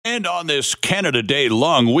And on this Canada Day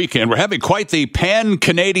long weekend, we're having quite the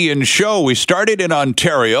pan-Canadian show. We started in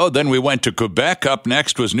Ontario, then we went to Quebec. Up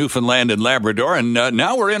next was Newfoundland and Labrador, and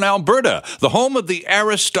now we're in Alberta, the home of the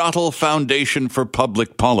Aristotle Foundation for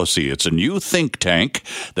Public Policy. It's a new think tank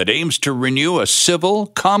that aims to renew a civil,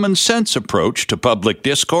 common-sense approach to public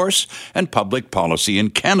discourse and public policy in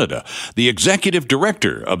Canada. The executive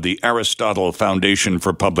director of the Aristotle Foundation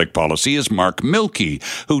for Public Policy is Mark Milke,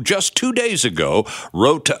 who just 2 days ago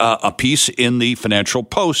wrote a piece in the Financial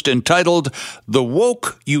Post entitled, "The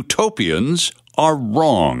Woke Utopians Are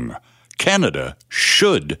Wrong. Canada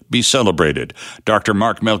should be celebrated." Dr.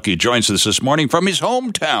 Mark Milke joins us this morning from his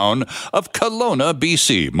hometown of Kelowna,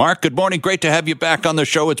 BC. Mark, good morning. Great to have you back on the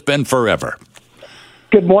show. It's been forever.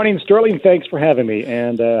 Good morning, Sterling. Thanks for having me,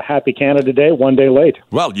 and happy Canada Day, one day late.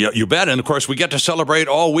 Well, you bet. And, of course, we get to celebrate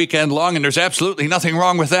all weekend long, and there's absolutely nothing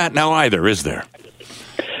wrong with that now either, is there?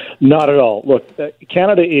 Not at all. Look,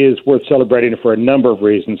 Canada is worth celebrating for a number of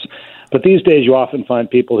reasons, but these days you often find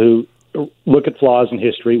people who look at flaws in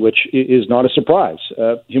history, which is not a surprise.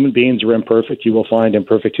 Human beings are imperfect. You will find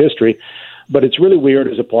imperfect history, but it's really weird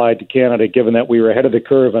as applied to Canada, given that we were ahead of the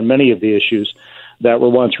curve on many of the issues that were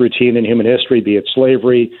once routine in human history, be it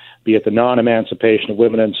slavery, be it the non-emancipation of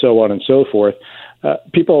women, and so on and so forth.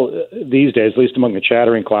 People these days, at least among the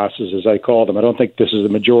chattering classes, as I call them, I don't think this is the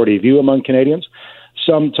majority view among Canadians,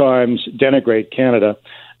 sometimes denigrate Canada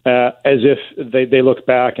as if they look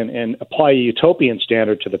back and apply a utopian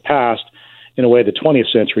standard to the past in a way the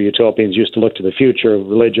 20th century utopians used to look to the future,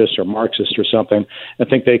 religious or Marxist or something, and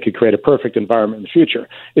think they could create a perfect environment in the future.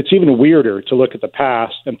 It's even weirder to look at the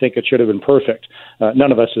past and think it should have been perfect.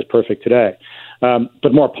 None of us is perfect today.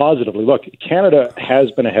 But more positively, look, Canada has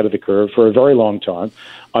been ahead of the curve for a very long time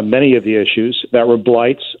on many of the issues that were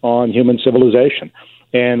blights on human civilization.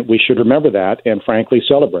 And we should remember that and, frankly,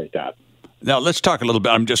 celebrate that. Now, let's talk a little bit.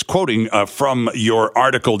 I'm just quoting from your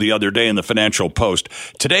article the other day in the Financial Post.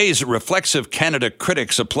 Today's reflexive Canada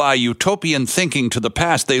critics apply utopian thinking to the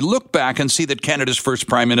past. They look back and see that Canada's first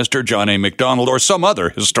Prime Minister, John A. Macdonald, or some other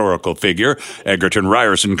historical figure, Egerton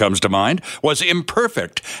Ryerson comes to mind, was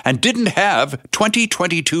imperfect and didn't have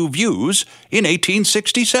 2022 views in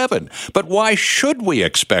 1867. But why should we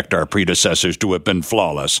expect our predecessors to have been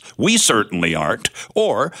flawless? We certainly aren't.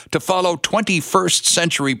 Or to follow 21st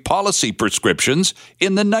century policy prescriptions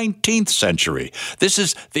in the 19th century. This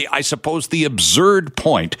is I suppose, the absurd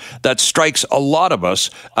point that strikes a lot of us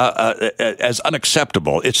as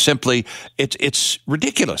unacceptable. It's simply, it's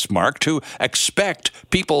ridiculous, Mark, to expect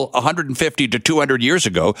people 150 to 200 years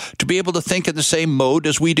ago to be able to think in the same mode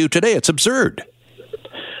as we do today. It's absurd.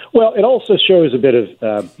 Well, it also shows a bit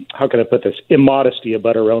of, how can I put this, immodesty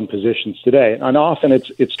about our own positions today. And often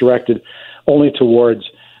it's directed only towards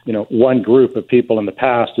one group of people in the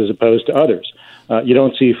past as opposed to others. You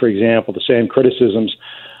don't see, for example, the same criticisms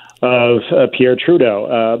of Pierre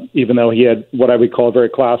Trudeau, even though he had what I would call very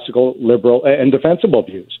classical, liberal, and defensible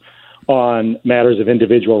views on matters of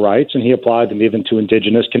individual rights, and he applied them even to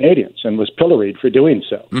Indigenous Canadians and was pilloried for doing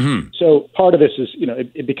so. Mm-hmm. So part of this is,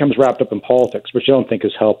 it becomes wrapped up in politics, which I don't think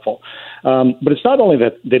is helpful. But it's not only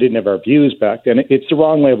that they didn't have our views back then, it's the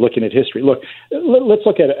wrong way of looking at history. Look, let's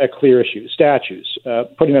look at a clear issue, statues,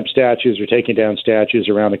 putting up statues or taking down statues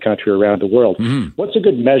around the country, around the world. Mm-hmm. What's a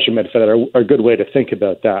good measurement for that, or a good way to think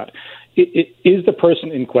about that? Did the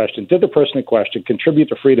person in question contribute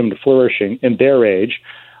to freedom to flourishing in their age,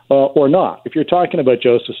 or not? If you're talking about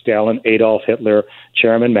Joseph Stalin, Adolf Hitler,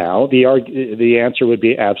 Chairman Mao, the answer would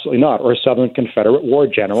be absolutely not, or Southern Confederate war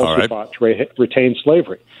generals who fought to retain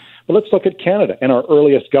slavery. But let's look at Canada and our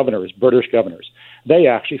earliest governors, British governors. They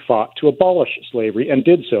actually fought to abolish slavery and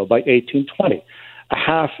did so by 1820, a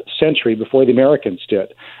half century before the Americans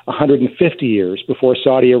did, 150 years before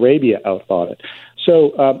Saudi Arabia outlawed it.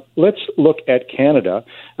 So let's look at Canada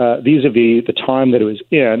vis-a-vis the time that it was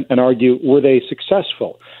in and argue, were they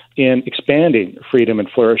successful in expanding freedom and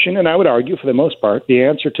flourishing? And I would argue, for the most part, the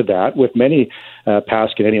answer to that, with many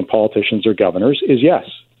past Canadian politicians or governors, is yes.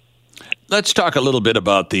 Let's talk a little bit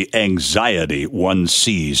about the anxiety one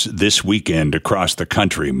sees this weekend across the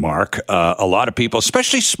country, Mark. A lot of people,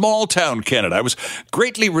 especially small-town Canada. I was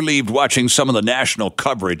greatly relieved watching some of the national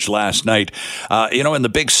coverage last night. In the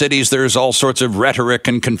big cities, there's all sorts of rhetoric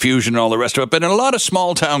and confusion and all the rest of it. But in a lot of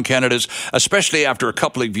small-town Canadas, especially after a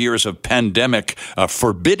couple of years of pandemic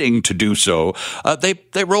forbidding to do so,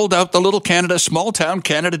 they rolled out the Little Canada Small-Town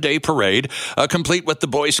Canada Day Parade, complete with the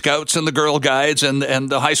Boy Scouts and the Girl Guides and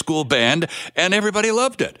the high school band. And everybody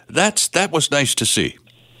loved it. That was nice to see.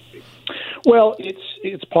 Well,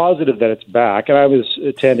 it's positive that it's back. And I was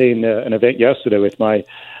attending an event yesterday with my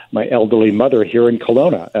my elderly mother here in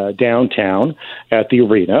Kelowna, downtown at the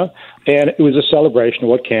arena. And it was a celebration of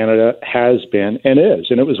what Canada has been and is,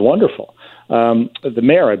 and it was wonderful. The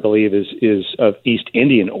mayor, I believe, is of East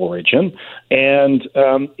Indian origin, and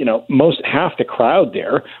half the crowd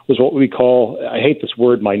there was what we call, I hate this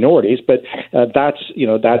word, minorities, but that's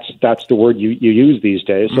the word you use these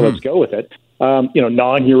days. So let's go with it.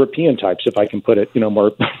 Non-European types, if I can put it,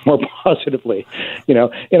 more positively.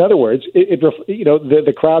 In other words,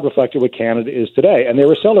 the crowd reflected what Canada is today, and they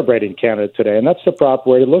were celebrating Canada today, and that's the proper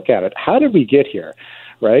way to look at it. How did we get here?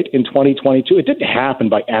 Right, in 2022. It didn't happen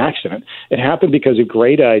by accident. It happened because of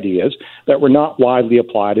great ideas that were not widely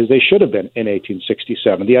applied as they should have been in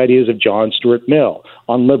 1867. The ideas of John Stuart Mill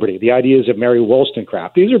on liberty, the ideas of Mary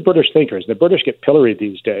Wollstonecraft. These are British thinkers. The British get pilloried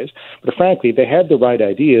these days, but frankly, they had the right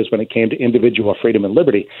ideas when it came to individual freedom and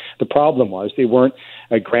liberty. The problem was they weren't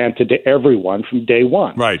granted to everyone from day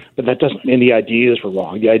one. Right. But that doesn't mean the ideas were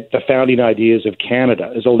wrong. The founding ideas of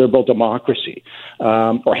Canada as a liberal democracy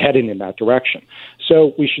are heading in that direction.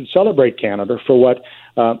 So we should celebrate Canada for what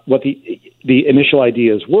the initial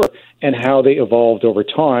ideas were and how they evolved over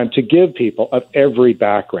time to give people of every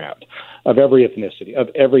background, of every ethnicity, of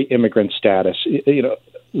every immigrant status,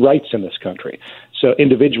 rights in this country. So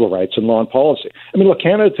individual rights and law and policy. I mean, look,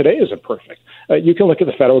 Canada today isn't perfect. You can look at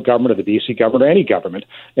the federal government or the BC government or any government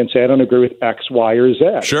and say, I don't agree with X, Y, or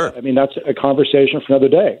Z. Sure. I mean, that's a conversation for another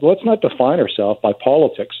day. Let's not define ourselves by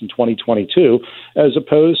politics in 2022 as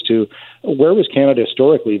opposed to where was Canada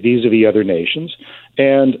historically vis-a-vis other nations,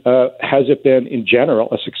 and has it been, in general,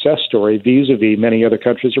 a success story vis-a-vis many other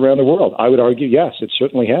countries around the world? I would argue, yes, it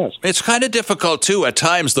certainly has. It's kind of difficult, too, at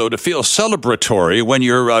times, though, to feel celebratory when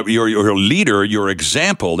your leader, your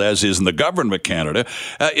example, as is in the government of Canada,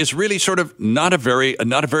 is really sort of not a very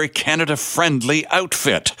Canada-friendly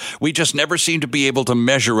outfit. We just never seem to be able to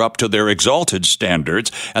measure up to their exalted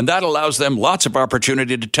standards, and that allows them lots of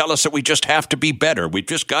opportunity to tell us that we just have to be better. We've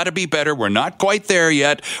just got to be better. We're not quite there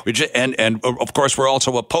yet. And of course, we're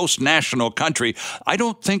also a post-national country. I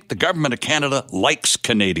don't think the government of Canada likes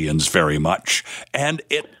Canadians very much, and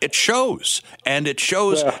it shows. And it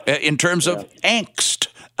shows in terms of angst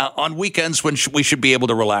on weekends when we should be able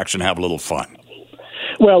to relax and have a little fun.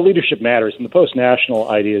 Well, leadership matters, and the post-national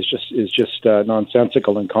idea is just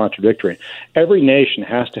nonsensical and contradictory. Every nation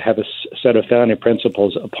has to have a set of founding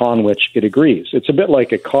principles upon which it agrees. It's a bit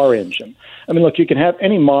like a car engine. I mean, look, you can have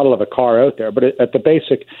any model of a car out there, but at the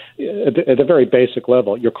very basic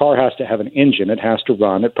level, your car has to have an engine. It has to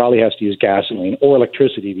run. It probably has to use gasoline or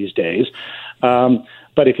electricity these days.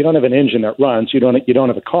 But if you don't have an engine that runs, you don't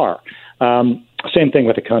have a car. Same thing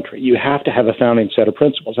with a country. You have to have a founding set of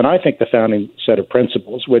principles. And I think the founding set of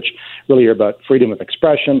principles, which really are about freedom of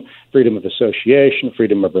expression, freedom of association,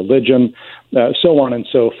 freedom of religion, so on and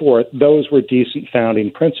so forth, those were decent founding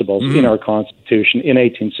principles in our Constitution in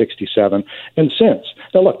 1867 and since.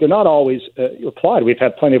 Now, look, they're not always applied. We've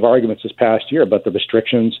had plenty of arguments this past year about the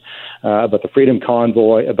restrictions, about the Freedom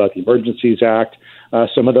Convoy, about the Emergencies Act.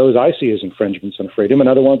 Some of those I see as infringements on freedom, and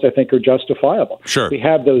other ones I think are justifiable. Sure. We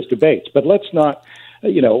have those debates, but let's not,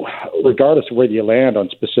 regardless of where you land on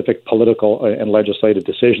specific political and legislative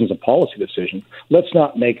decisions and policy decisions, let's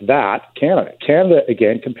not make that Canada. Canada,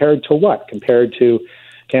 again, compared to what? Compared to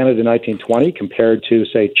Canada in 1920, compared to,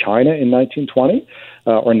 say, China in 1920,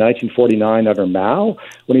 or 1949 under Mao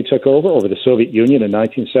when he took over the Soviet Union in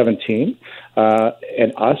 1917,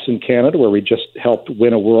 and us in Canada, where we just helped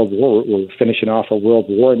win a world war. We're finishing off a world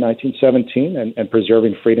war in 1917 and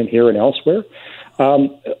preserving freedom here and elsewhere.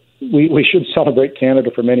 We should celebrate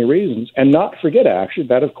Canada for many reasons, and not forget, actually,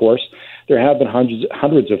 that, of course, there have been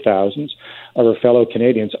hundreds of thousands of our fellow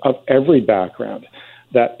Canadians of every background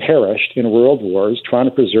that perished in world wars trying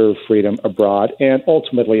to preserve freedom abroad and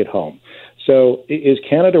ultimately at home. So is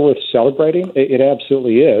Canada worth celebrating? It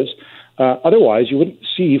absolutely is. Otherwise, you wouldn't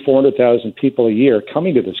see 400,000 people a year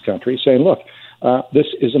coming to this country saying, look, this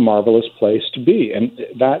is a marvelous place to be. And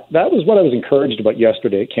that was what I was encouraged about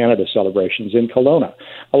yesterday at Canada celebrations in Kelowna.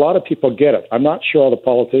 A lot of people get it. I'm not sure all the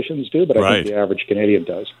politicians do, but I think the average Canadian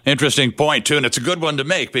does. Interesting point, too, and it's a good one to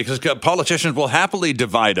make because politicians will happily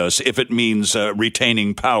divide us if it means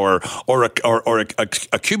retaining power or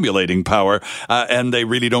accumulating power, and they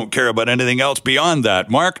really don't care about anything else beyond that.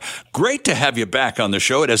 Mark, great to have you back on the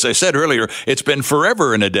show. And as I said earlier, it's been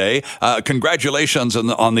forever and a day. Congratulations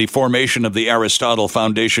on the formation of the Aristotle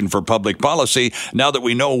Foundation for Public Policy. Now that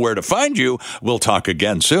we know where to find you, we'll talk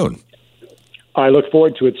again soon. I look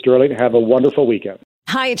forward to it, Sterling. Have a wonderful weekend.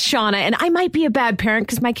 Hi, it's Shauna, and I might be a bad parent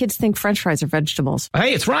because my kids think French fries are vegetables.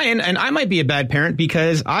 Hey, it's Ryan, and I might be a bad parent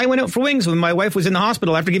because I went out for wings when my wife was in the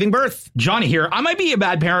hospital after giving birth. Johnny here. I might be a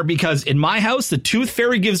bad parent because in my house, the tooth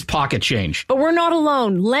fairy gives pocket change. But we're not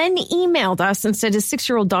alone. Len emailed us and said his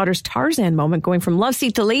 6-year-old daughter's Tarzan moment going from love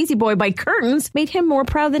seat to lazy boy by curtains made him more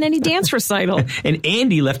proud than any dance recital. And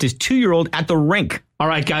Andy left his 2-year-old at the rink. All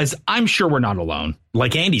right, guys, I'm sure we're not alone.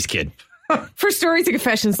 Like Andy's kid. For stories and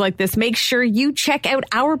confessions like this, make sure you check out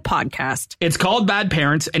our podcast. It's called Bad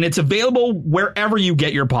Parents, and it's available wherever you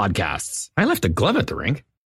get your podcasts. I left a glove at the rink.